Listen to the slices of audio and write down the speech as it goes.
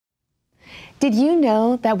Did you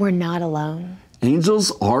know that we're not alone?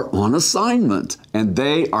 Angels are on assignment, and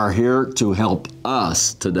they are here to help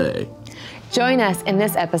us today. Join us in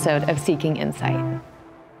this episode of Seeking Insight.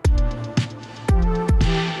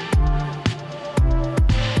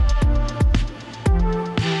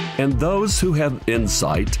 And those who have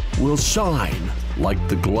insight will shine like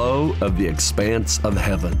the glow of the expanse of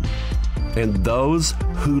heaven. And those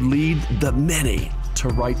who lead the many to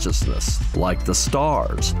righteousness like the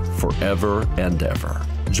stars forever and ever.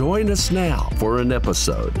 Join us now for an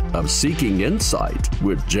episode of Seeking Insight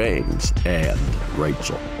with James and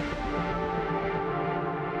Rachel.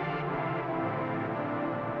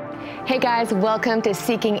 Hey guys, welcome to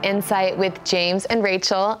Seeking Insight with James and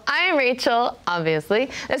Rachel. I am Rachel, obviously.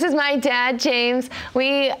 This is my dad, James.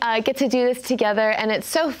 We get to do this together, and it's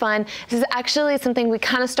so fun. This is actually something we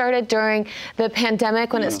kind of started during the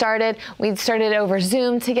pandemic when it started. We started over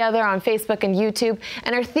Zoom together on Facebook and YouTube,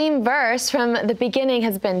 and our theme verse from the beginning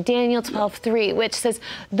has been Daniel 12:3, which says,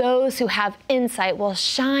 "Those who have insight will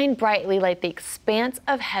shine brightly like the expanse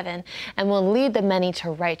of heaven and will lead the many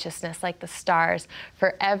to righteousness like the stars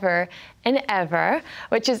forever and ever,"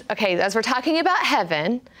 which is, okay, as we're talking about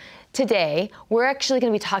heaven today, we're actually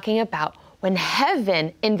going to be talking about when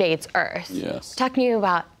heaven invades earth. Yes. We're talking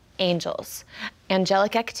about angels,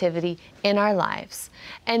 angelic activity in our lives.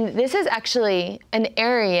 And this is actually an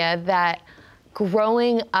area that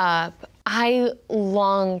growing up, I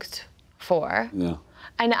longed for. Yeah.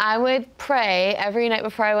 And I would pray every night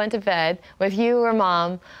before I went to bed with you or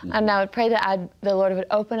Mom, and I would pray that the Lord would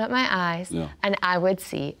open up my eyes and I would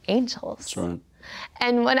see angels. That's right.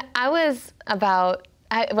 And when I was when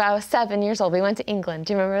I was 7 years old, we went to England.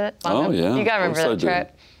 Do you remember that? Oh, yeah. You gotta remember that I trip.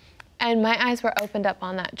 do. And my eyes were opened up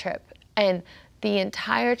on that trip. And the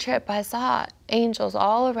entire trip, I saw angels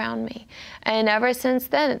all around me. And ever since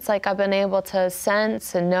then, it's like I've been able to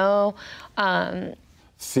sense and know.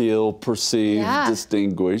 Feel, perceive,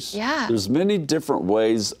 distinguish. Yeah. There's many different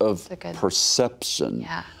ways of That's perception.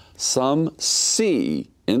 Yeah. Some see,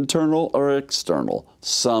 internal or external.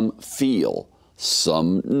 Some feel.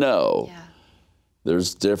 Some know. Yeah.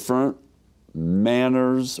 There's different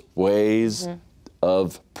manners, ways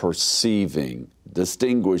of perceiving,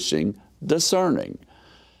 distinguishing, discerning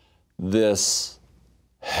this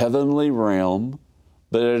heavenly realm,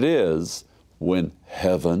 but it is when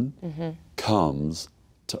heaven comes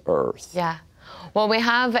to earth. Yeah. Well, we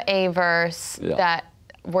have a verse that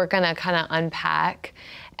we're going to kind of unpack.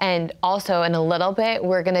 And also in a little bit,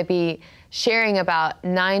 we're going to be sharing about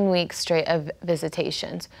 9 weeks straight of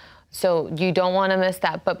visitations. So you don't want to miss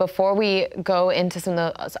that. But before we go into some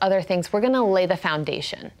of those other things, we're going to lay the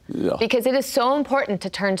foundation. Yeah. Because it is so important to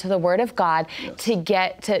turn to the Word of God to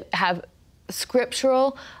get to have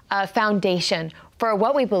scriptural foundation for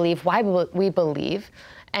what we believe, why we believe.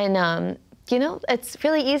 And you know, it's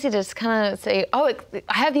really easy to just kind of say, oh,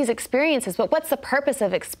 I have these experiences, but what's the purpose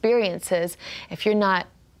of experiences if you're not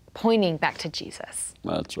pointing back to Jesus?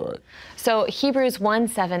 That's right. So Hebrews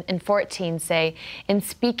 1:7 and 14 say, in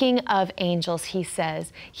speaking of angels, he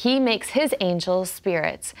says, he makes his angels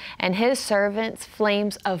spirits and his servants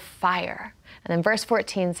flames of fire. And then verse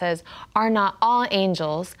 14 says, are not all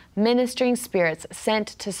angels ministering spirits sent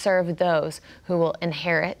to serve those who will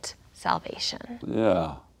inherit salvation?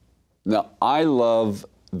 Yeah. Now, I love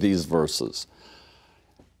these verses.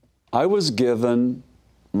 I was given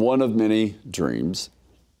one of many dreams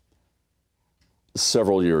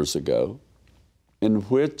several years ago in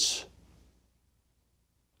which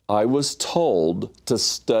I was told to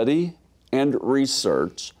study and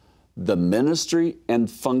research the ministry and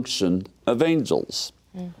function of angels.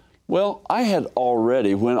 Well, I had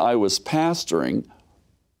already, when I was pastoring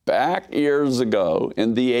back years ago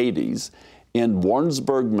in the 80s, in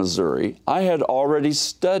Warrensburg, Missouri, I had already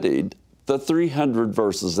studied the 300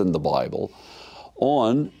 verses in the Bible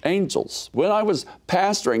on angels when I was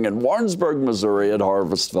pastoring in Warrensburg, Missouri at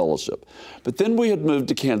Harvest Fellowship. But then we had moved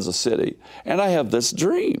to Kansas City, and I have this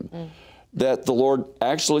dream that the Lord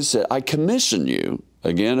actually said, I commission you,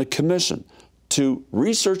 again, a commission, to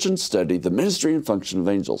research and study the ministry and function of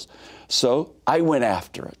angels. So I went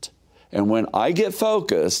after it. And when I get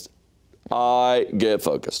focused, I get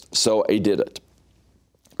focused. So I did it.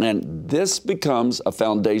 And this becomes a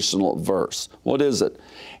foundational verse. What is it?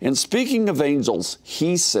 In speaking of angels,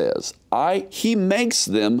 he says, he makes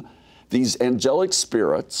them these angelic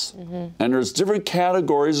spirits, and there's different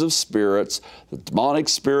categories of spirits, the demonic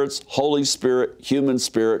spirits, Holy Spirit, human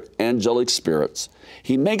spirit, angelic spirits.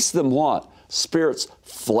 He makes them what? Spirits,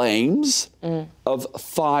 flames of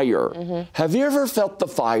fire. Have you ever felt the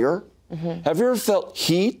fire? Have you ever felt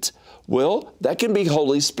heat? Well, that can be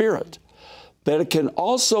Holy Spirit. But it can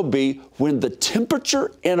also be when the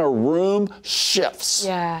temperature in a room shifts.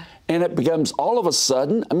 Yeah. And it becomes all of a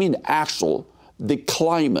sudden, the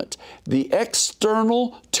climate, the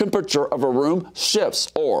external temperature of a room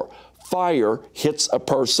shifts, or fire hits a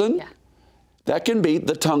person. Yeah. That can be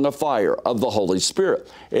the tongue of fire of the Holy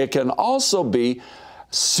Spirit. It can also be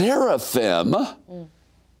seraphim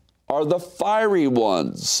are the fiery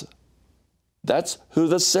ones. That's who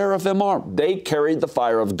the seraphim are. They carry the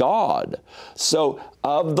fire of God, so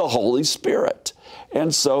of the Holy Spirit.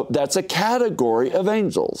 And so that's a category of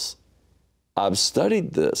angels. I've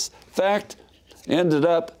studied this. In fact, ended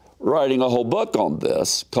up writing a whole book on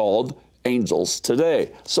this called Angels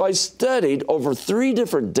Today. So I studied over 3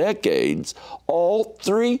 different decades, all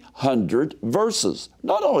 300 verses.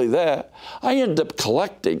 Not only that, I ended up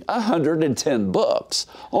collecting 110 books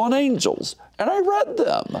on angels, and I read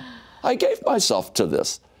them. I gave myself to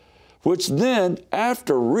this, which then,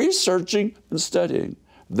 after researching and studying,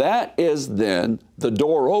 that is then the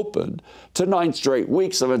door opened to 9 straight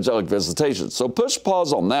weeks of angelic visitation. So push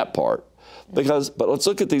pause on that part, but let's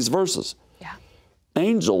look at these verses. Yeah.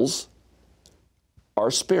 Angels are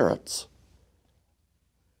spirits,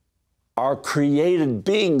 are created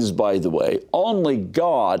beings, by the way. Only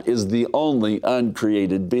God is the only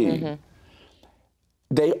uncreated being.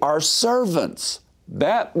 They are servants.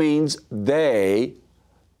 That means they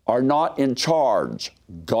are not in charge.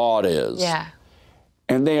 God is. Yeah.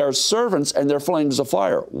 And they are servants, and they're flames of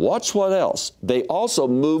fire. Watch what else. They also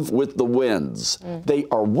move with the winds. They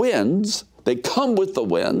are winds. They come with the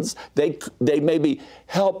winds. They maybe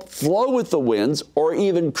help flow with the winds, or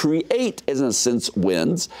even create, in a sense,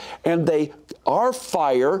 winds. And they are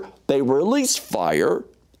fire. They release fire.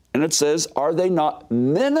 And it says, are they not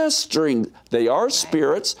ministering? They are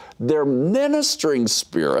spirits. They're ministering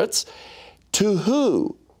spirits. To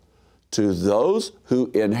who? To those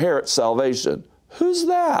who inherit salvation. Who's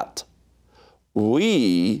that?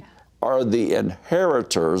 We are the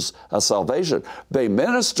inheritors of salvation. They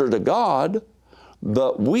minister to God,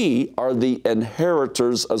 but we are the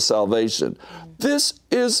inheritors of salvation. This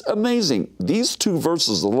is amazing. These 2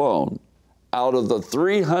 verses alone, out of the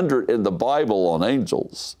 300 in the Bible on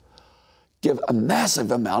angels, give a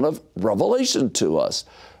massive amount of revelation to us.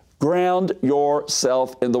 Ground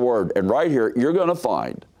yourself in the Word. And right here, you're going to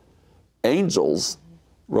find angels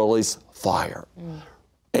release fire.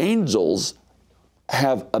 Angels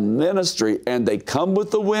have a ministry, and they come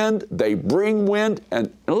with the wind, they bring wind,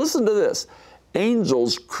 and listen to this.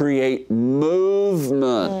 Angels create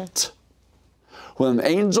movement. When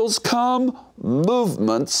angels come,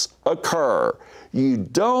 movements occur. You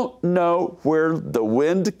don't know where the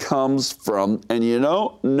wind comes from, and you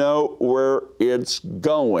don't know where it's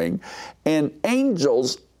going. And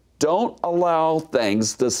angels don't allow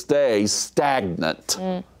things to stay stagnant.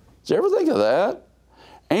 Did you ever think of that?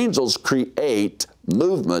 Angels create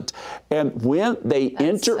movement, and when they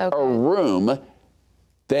enter a room,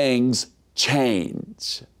 things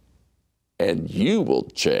change. And you will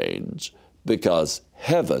change, because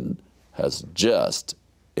heaven has just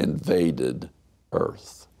invaded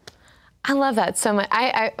earth. I love that so much.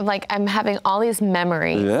 I'm having all these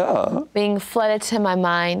memories being flooded to my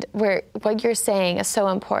mind, where what you're saying is so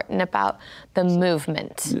important about the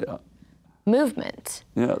movement. Yeah. Movement.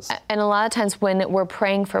 Yes. And a lot of times when we're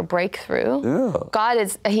praying for breakthrough, God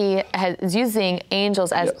is using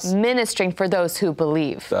angels as ministering for those who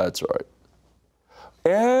believe. That's right.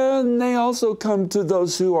 And they also come to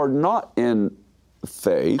those who are not in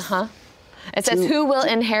faith. It says, who will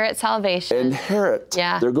inherit salvation? Inherit.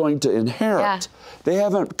 Yeah. They're going to inherit. Yeah. They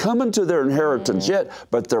haven't come into their inheritance yet,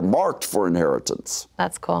 but they're marked for inheritance.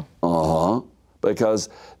 That's cool. Because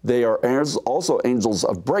they are also angels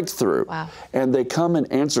of breakthrough. Wow. And they come in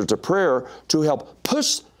answer to prayer to help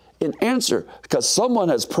push an answer, because someone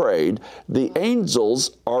has prayed. The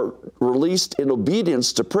angels are released in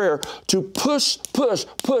obedience to prayer to push,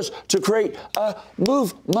 to create a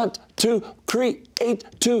movement, to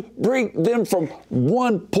bring them from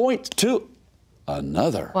one point to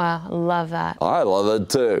another. Wow, I love that. I love it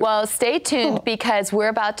too. Well, stay tuned, because we're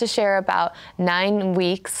about to share about 9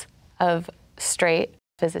 weeks of straight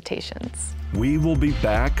visitations. We will be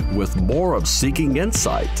back with more of Seeking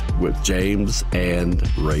Insight with James and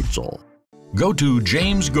Rachel. Go to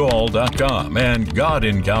jamesgoll.com and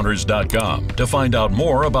godencounters.com to find out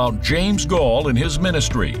more about James Goll and his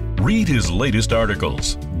ministry. Read his latest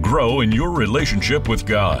articles. Grow in your relationship with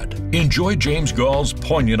God. Enjoy James Goll's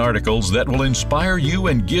poignant articles that will inspire you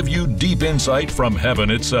and give you deep insight from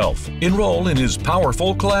heaven itself. Enroll in his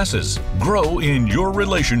powerful classes. Grow in your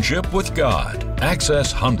relationship with God.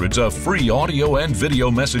 Access hundreds of free audio and video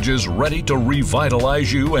messages ready to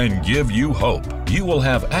revitalize you and give you hope. You will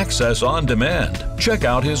have access on demand. Check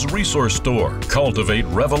out his resource store. Cultivate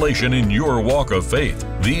revelation in your walk of faith.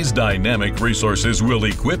 These dynamic resources will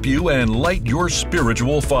equip you and light your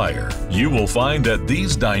spiritual fire. You will find that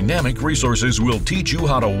these dynamic resources will teach you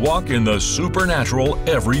how to walk in the supernatural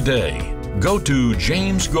every day. Go to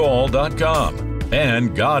jamesgoll.com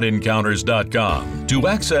and godencounters.com to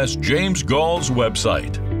access James Goll's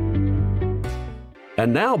website.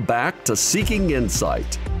 And now back to Seeking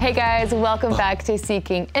Insight. Hey guys, welcome back to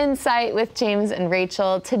Seeking Insight with James and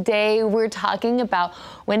Rachel. Today we're talking about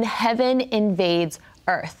when heaven invades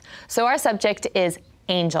earth. So our subject is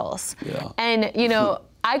angels. Yeah. And you know,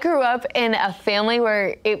 I grew up in a family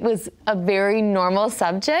where it was a very normal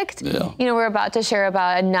subject. Yeah. You know, we're about to share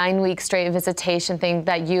about a 9-week straight visitation thing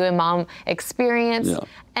that you and Mom experienced. Yeah.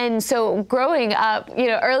 And so growing up, you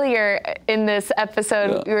know, earlier in this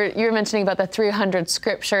episode, you were mentioning about the 300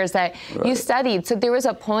 scriptures that you studied. So there was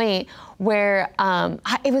a point where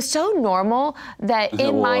it was so normal that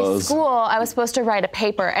in my school, I was supposed to write a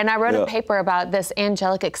paper. And I wrote a paper about this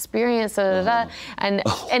angelic experience, and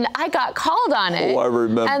I got called on it. Oh, I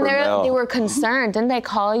remember and now. They were concerned. Didn't they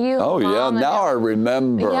call you? Oh, Mom? yeah, now I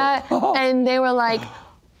remember. Yeah, and they were like,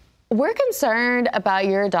 we're concerned about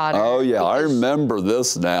your daughter. Oh, yeah, I remember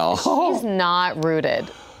this now. She's not rooted.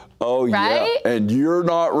 Oh, right? yeah, and you're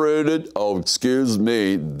not rooted? Oh, excuse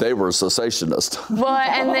me, they were cessationist. Well,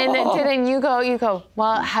 and then you go,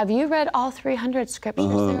 well, have you read all 300 scriptures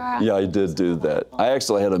there are? Yeah, I did do that. I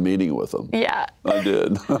actually had a meeting with them. Yeah. I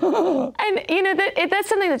did. And, you know, that's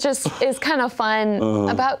something that just is kind of fun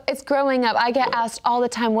about, it's growing up. I get asked all the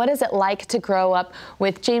time, what is it like to grow up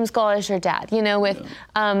with James Goll as your dad? You know, with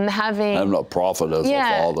having... I'm a prophet as a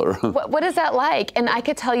father. What is that like? And I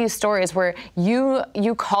could tell you stories where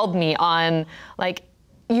you called me on, like,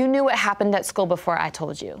 you knew what happened at school before I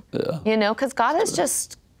told you. Yeah. You know, because God is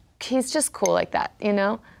just, he's just cool like that, you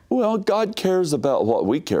know? Well, God cares about what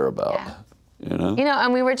we care about. Yeah. You know? You know,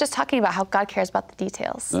 and we were just talking about how God cares about the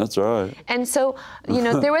details. That's right. And so, you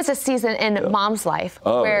know, there was a season in Mom's life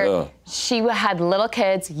where she had little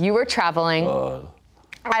kids, you were traveling.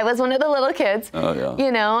 I was one of the little kids,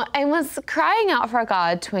 you know, and was crying out for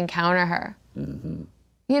God to encounter her.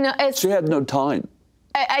 You know, She had no time.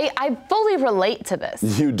 I fully relate to this.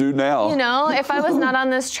 You do now. You know, if I was not on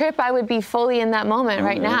this trip, I would be fully in that moment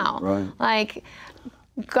right now. Right. Like,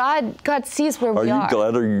 God sees where we are. Are you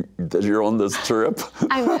glad that you're on this trip?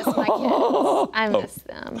 I miss my kids. I miss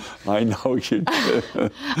them. I know you do.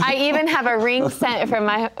 I even have a ring sent from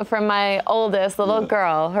my oldest little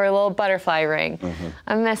girl, her little butterfly ring.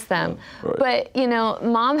 I miss them. Right. But, you know,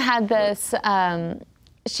 Mom had this,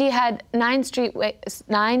 she had 9 straight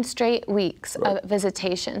weeks of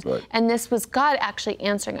visitations. Right. And this was God actually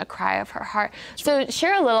answering a cry of her heart. So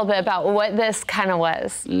share a little bit about what this kind of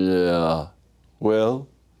was. Yeah. Well,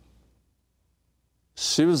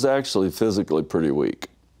 she was actually physically pretty weak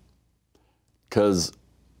because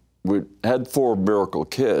we had 4 miracle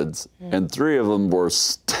kids and 3 of them were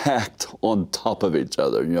stacked on top of each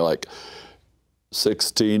other. And you're like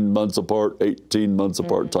 16 months apart, 18 months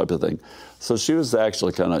apart type of thing. So she was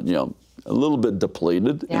actually kind of, you know, a little bit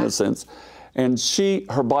depleted in a sense. And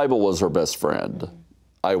her Bible was her best friend.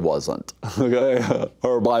 I wasn't. Okay?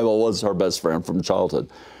 Her Bible was her best friend from childhood.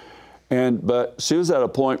 But she was at a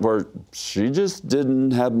point where she just didn't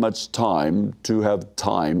have much time to have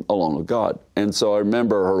time alone with God. And so I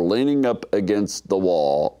remember her leaning up against the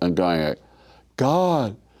wall and going,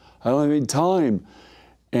 God, I don't have any time.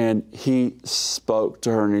 And he spoke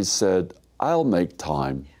to her and he said, I'll make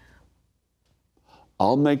time.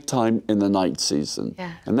 I'll make time in the night season.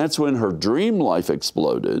 Yeah. And that's when her dream life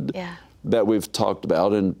exploded that we've talked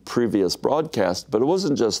about in previous broadcasts. But it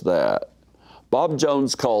wasn't just that. Bob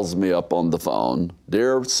Jones calls me up on the phone,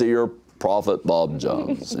 dear seer prophet Bob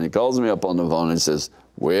Jones. And he calls me up on the phone and he says,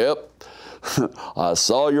 well, I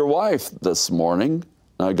saw your wife this morning.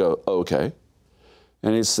 And I go, okay.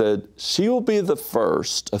 And he said, she will be the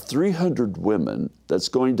first of 300 women that's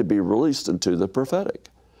going to be released into the prophetic.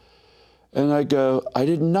 And I go, I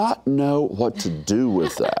did not know what to do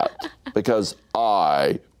with that because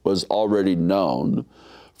I was already known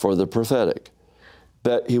for the prophetic.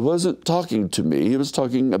 But he wasn't talking to me. He was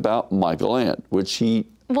talking about Michael Ann, which he...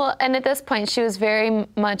 Well, and at this point, she was very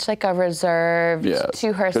much like a reserved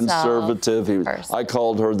to herself. Conservative. I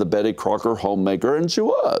called her the Betty Crocker homemaker, and she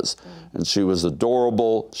was. And she was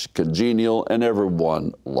adorable, congenial, and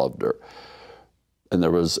everyone loved her. And there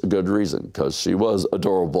was a good reason, because she was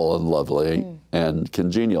adorable and lovely and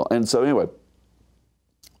congenial. And so anyway,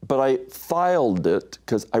 but I filed it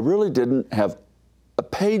because I really didn't have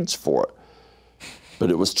page for it.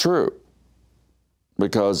 But it was true.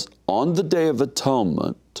 Because on the Day of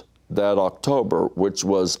Atonement, that October, which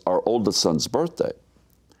was our oldest son's birthday,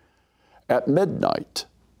 at midnight,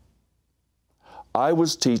 I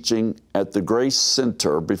was teaching at the Grace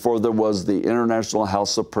Center before there was the International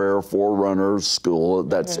House of Prayer Forerunners School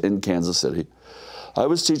that's in Kansas City. I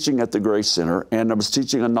was teaching at the Grace Center, and I was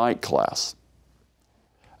teaching a night class.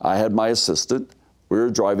 I had my assistant. We were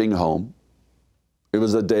driving home. It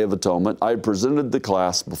was a Day of Atonement. I presented the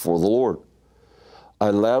class before the Lord. I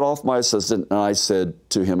let off my assistant, and I said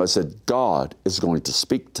to him, I said, God is going to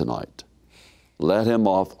speak tonight. Let him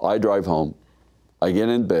off. I drive home. I get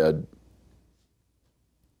in bed.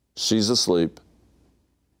 She's asleep.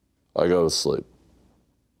 I go to sleep.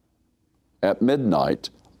 At midnight,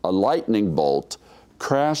 a lightning bolt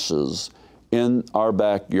crashes in our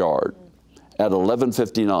backyard at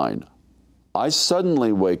 11:59. I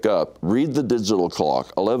suddenly wake up, read the digital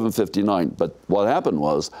clock, 11:59, but what happened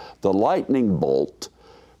was the lightning bolt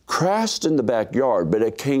crashed in the backyard, but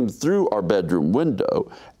it came through our bedroom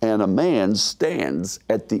window, and a man stands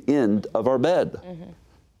at the end of our bed.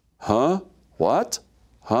 Huh? What?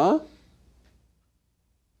 Huh?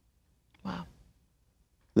 Wow.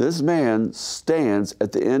 This man stands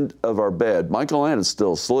at the end of our bed. Michael Ann is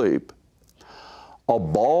still asleep. A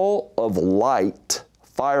ball of light,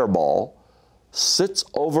 fireball, sits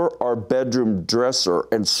over our bedroom dresser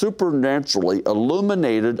and supernaturally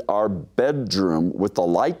illuminated our bedroom with the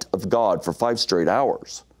light of God for 5 straight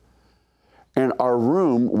hours. And our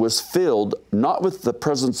room was filled not with the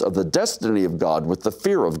presence of the destiny of God, with the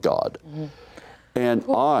fear of God. And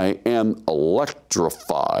I am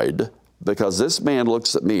electrified because this man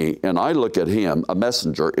looks at me and I look at him, a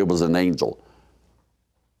messenger. It was an angel.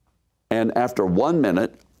 And after 1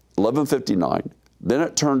 minute, 11:59, then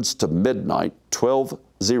it turns to midnight,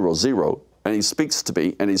 12:00, and he speaks to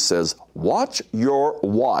me and he says, watch your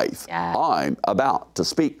wife. Yeah. I'm about to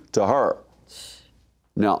speak to her.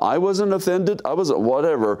 Now, I wasn't offended. I wasn't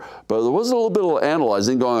whatever, but there was a little bit of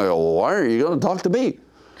analyzing going, why are you going to talk to me?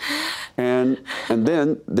 And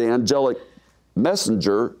then the angelic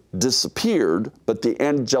messenger disappeared, but the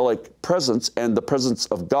angelic presence and the presence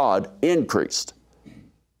of God increased.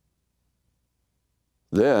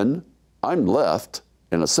 Then I'm left,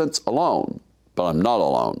 in a sense, alone, but I'm not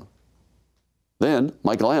alone. Then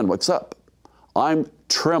Michael Ann wakes up. I'm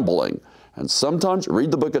trembling. And sometimes,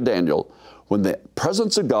 read the book of Daniel, when the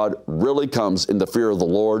presence of God really comes in the fear of the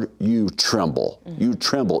Lord, you tremble. You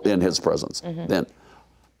tremble in his presence. Then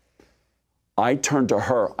I turned to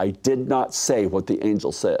her. I did not say what the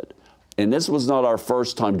angel said. And this was not our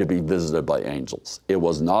first time to be visited by angels. It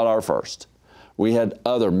was not our first. We had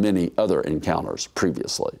many other encounters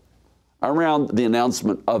previously. Around the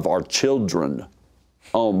announcement of our children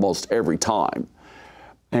almost every time.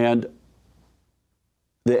 And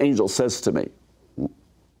the angel says to me,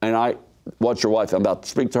 and watch your wife, I'm about to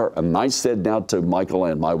speak to her. And I said now to Michael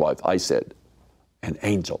Ann, my wife, I said, an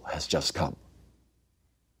angel has just come.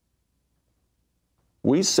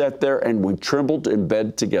 We sat there and we trembled in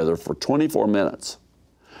bed together for 24 minutes.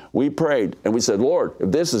 We prayed and we said, Lord,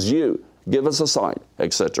 if this is you, give us a sign,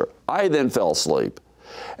 etc. I then fell asleep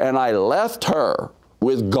and I left her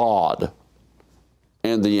with God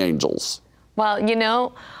and the angels. Well, you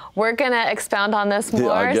know, we're going to expound on this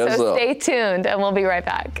more, so stay tuned and we'll be right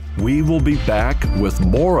back. We will be back with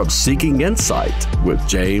more of Seeking Insight with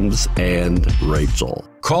James and Rachel.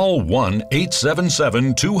 Call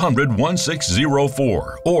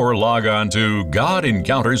 1-877-200-1604 or log on to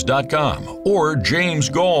GodEncounters.com or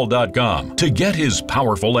JamesGoll.com to get his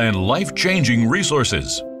powerful and life-changing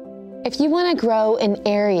resources. If you want to grow in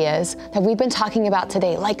areas that we've been talking about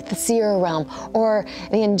today, like the seer realm or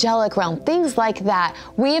the angelic realm, things like that,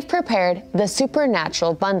 we've prepared the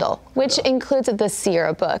Supernatural Bundle, which includes the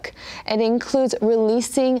Seer book. It includes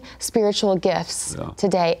releasing spiritual gifts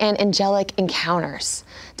today and angelic encounters.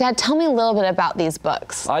 Dad, tell me a little bit about these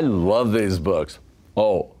books. I love these books.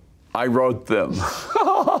 Oh, I wrote them.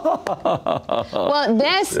 Well,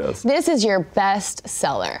 this is your best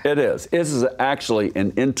seller. It is. This is actually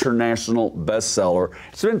an international bestseller.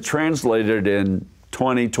 It's been translated in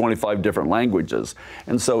 20, 25 different languages.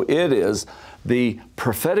 And so it is the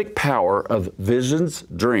prophetic power of visions,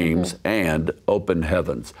 dreams, and open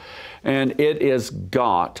heavens. And it has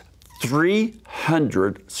got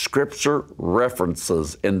 300 scripture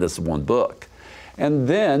references in this one book. And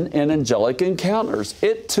then in Angelic Encounters,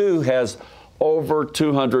 it too has over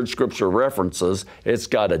 200 scripture references. It's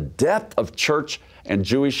got a depth of church and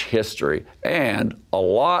Jewish history and a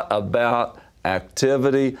lot about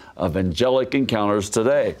activity of angelic encounters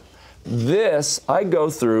today. I go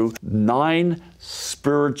through 9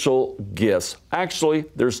 spiritual gifts. Actually,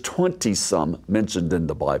 there's 20 some mentioned in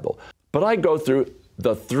the Bible. But I go through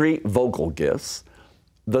the 3 vocal gifts,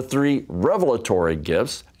 the 3 revelatory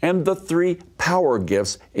gifts, and the 3 power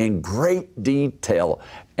gifts in great detail.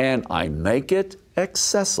 And I make it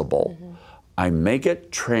accessible. I make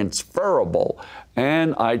it transferable.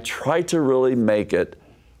 And I try to really make it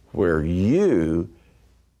where you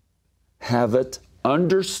have it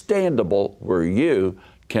understandable, where you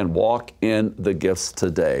can walk in the gifts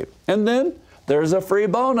today. And then there's a free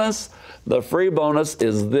bonus. The free bonus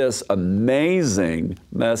is this amazing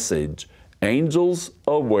message, Angels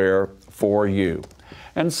Aware for You.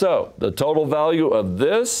 And so the total value of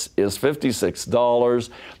this is $56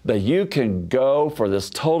 that you can go for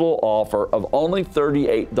this total offer of only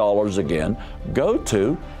 $38 again. Go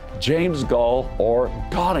to James Goll or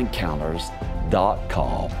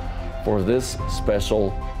GodEncounters.com for this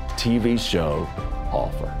special TV show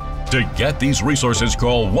offer. To get these resources,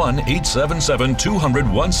 call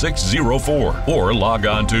 1-877-200-1604 or log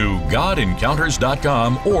on to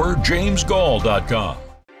GodEncounters.com or JamesGoll.com.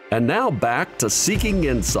 And now back to Seeking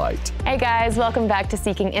Insight. Hey guys, welcome back to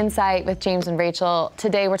Seeking Insight with James and Rachel.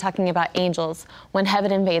 Today we're talking about angels, when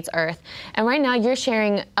heaven invades earth. And right now you're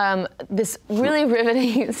sharing this really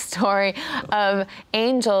riveting story of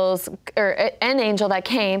angels, or an angel that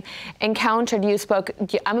came, encountered you, spoke.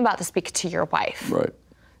 I'm about to speak to your wife. Right.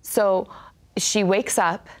 So she wakes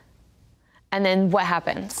up, and then what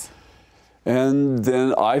happens? And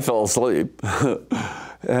then I fell asleep.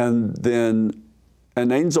 And then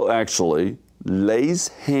an angel actually lays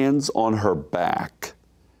hands on her back,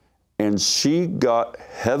 and she got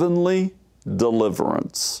heavenly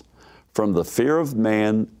deliverance from the fear of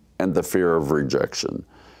man and the fear of rejection.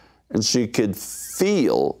 And she could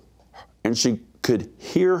feel and she could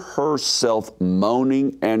hear herself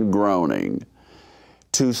moaning and groaning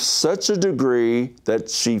to such a degree that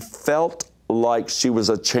she felt like she was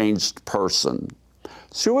a changed person.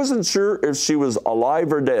 She wasn't sure if she was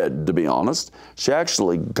alive or dead, to be honest. She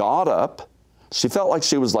actually got up. She felt like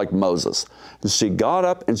she was like Moses. And she got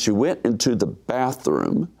up and she went into the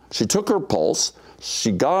bathroom. She took her pulse.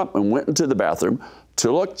 She got up and went into the bathroom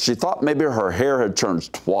to look. She thought maybe her hair had turned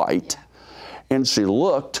white. And she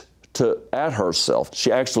looked at herself.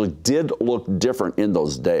 She actually did look different in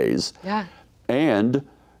those days. Yeah. And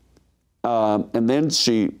then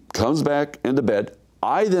she comes back into bed.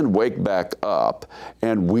 I then wake back up,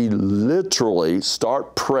 and we literally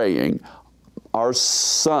start praying. Our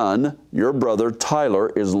son, your brother, Tyler,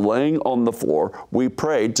 is laying on the floor. We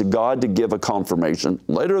prayed to God to give a confirmation.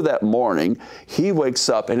 Later that morning, he wakes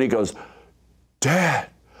up and he goes, "Dad,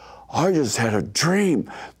 I just had a dream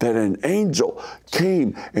that an angel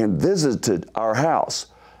came and visited our house."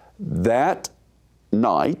 That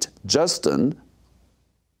night, Justin,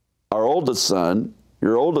 our oldest son,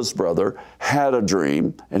 your oldest brother, had a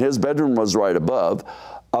dream, and his bedroom was right above,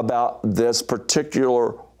 about this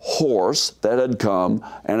particular horse that had come,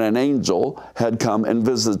 and an angel had come and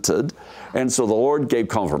visited. And so the Lord gave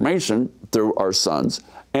confirmation through our sons.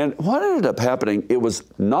 And what ended up happening, it was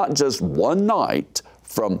not just one night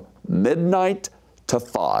from midnight to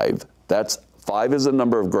 5, that's 5 is a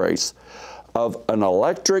number of grace, of an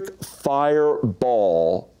electric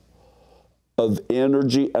fireball of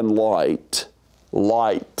energy and light,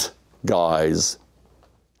 guys.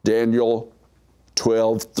 Daniel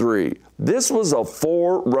 12:3. This was a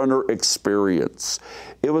forerunner experience.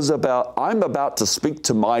 It was about, I'm about to speak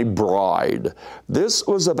to my bride. This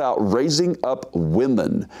was about raising up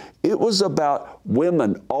women. It was about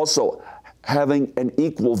women also having an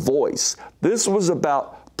equal voice. This was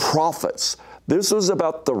about prophets. This was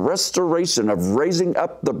about the restoration of raising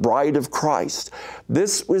up the bride of Christ.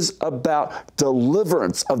 This was about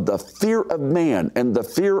deliverance of the fear of man and the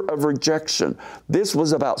fear of rejection. This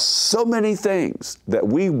was about so many things that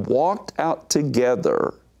we walked out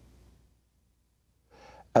together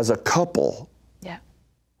as a couple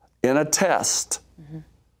in a test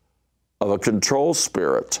of a control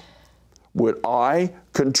spirit. Would I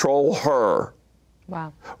control her?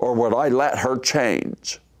 Wow. Or would I let her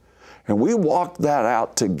change? And we walked that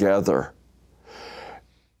out together.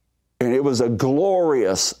 And it was a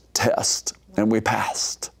glorious test, and we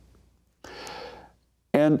passed.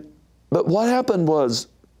 But what happened was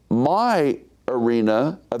my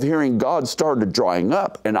arena of hearing God started drying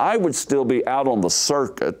up, and I would still be out on the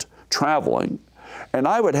circuit traveling, and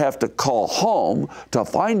I would have to call home to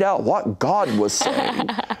find out what God was saying,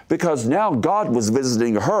 because now God was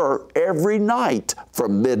visiting her every night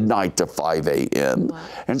from midnight to 5 a.m. Wow.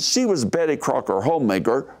 And she was Betty Crocker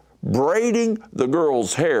homemaker, braiding the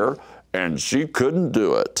girl's hair, and she couldn't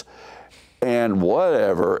do it. and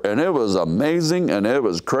whatever, and it was amazing, and it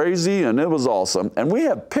was crazy, and it was awesome. And we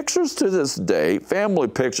have pictures to this day, family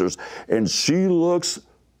pictures, and she looks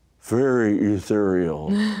very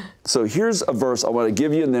ethereal. So here's a verse I want to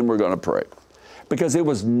give you, and then we're going to pray. Because it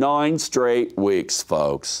was 9 straight weeks,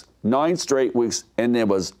 folks. 9 straight weeks, and it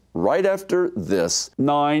was right after this.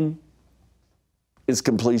 9 is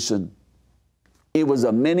completion. It was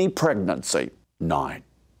a mini pregnancy. 9.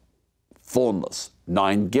 Fullness.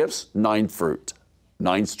 9 gifts, 9 fruit.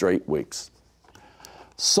 9 straight weeks.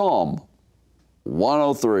 Psalm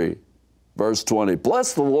 103, verse 20.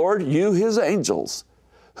 Bless the Lord, you his angels,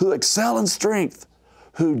 who excel in strength,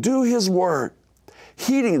 who do his word,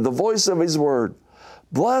 heeding the voice of his word.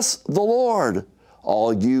 Bless the Lord,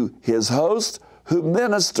 all you his hosts, who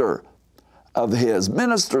ministers of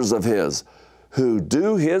his, who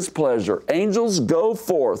do his pleasure. Angels go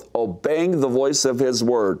forth, obeying the voice of his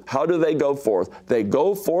word. How do they go forth? They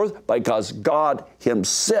go forth because God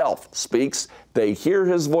himself speaks. They hear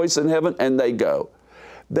his voice in heaven, and they go.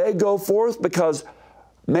 They go forth because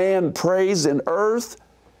man prays in earth.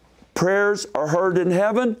 Prayers are heard in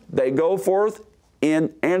heaven. They go forth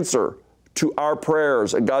in answer to our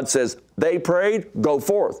prayers. And God says, they prayed, go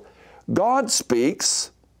forth. God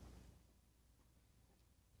speaks,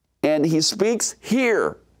 and he speaks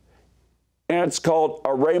here. And it's called a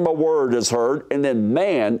rhema word is heard, and then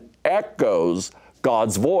man echoes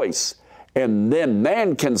God's voice. And then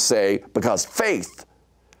man can say, because faith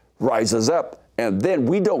rises up. And then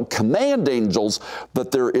we don't command angels,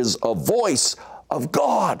 but there is a voice of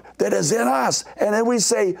God that is in us. And then we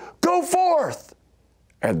say, go forth.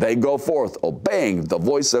 And they go forth, obeying the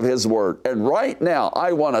voice of his word. And right now,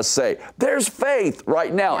 I want to say, there's faith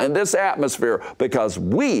right now in this atmosphere, because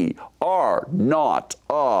we are not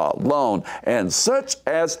alone. And such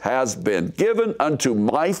as has been given unto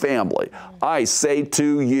my family, I say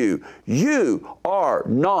to you, you are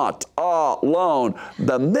not alone.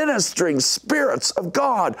 The ministering spirits of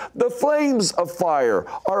God, the flames of fire,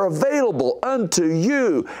 are available unto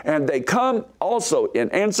you. And they come also in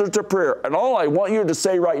answer to prayer. And all I want you to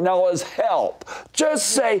say right now is help. Just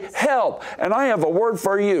say help. And I have a word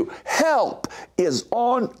for you. Help is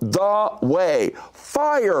on the way.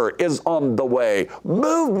 Fire is on the way.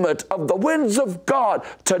 Movement of the winds of God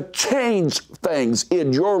to change things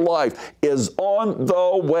in your life is on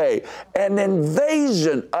the way. An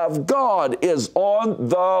invasion of God is on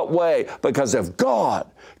the way. Because if God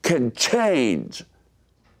can change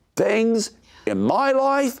things in my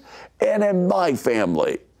life and in my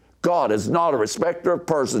family, God is not a respecter of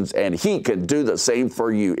persons, and he can do the same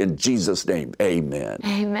for you. In Jesus' name, amen.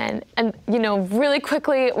 Amen. And, you know, really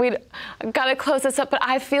quickly, we've got to close this up, but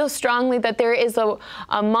I feel strongly that there is a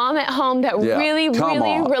mom at home that really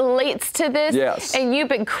relates to this. Yes. And you've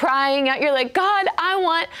been crying out. You're like, God,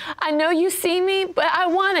 I know you see me, but I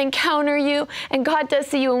want to encounter you. And God does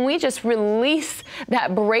see you. And we just release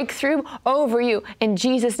that breakthrough over you in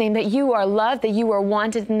Jesus' name, that you are loved, that you are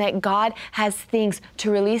wanted, and that God has things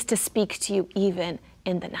to release to speak to you even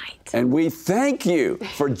in the night. And we thank you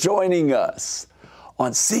for joining us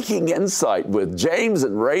on Seeking Insight with James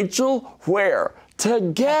and Rachel, where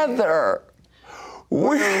together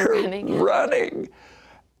we're running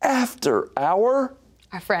after our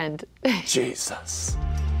friend, Jesus.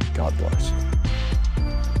 God bless you.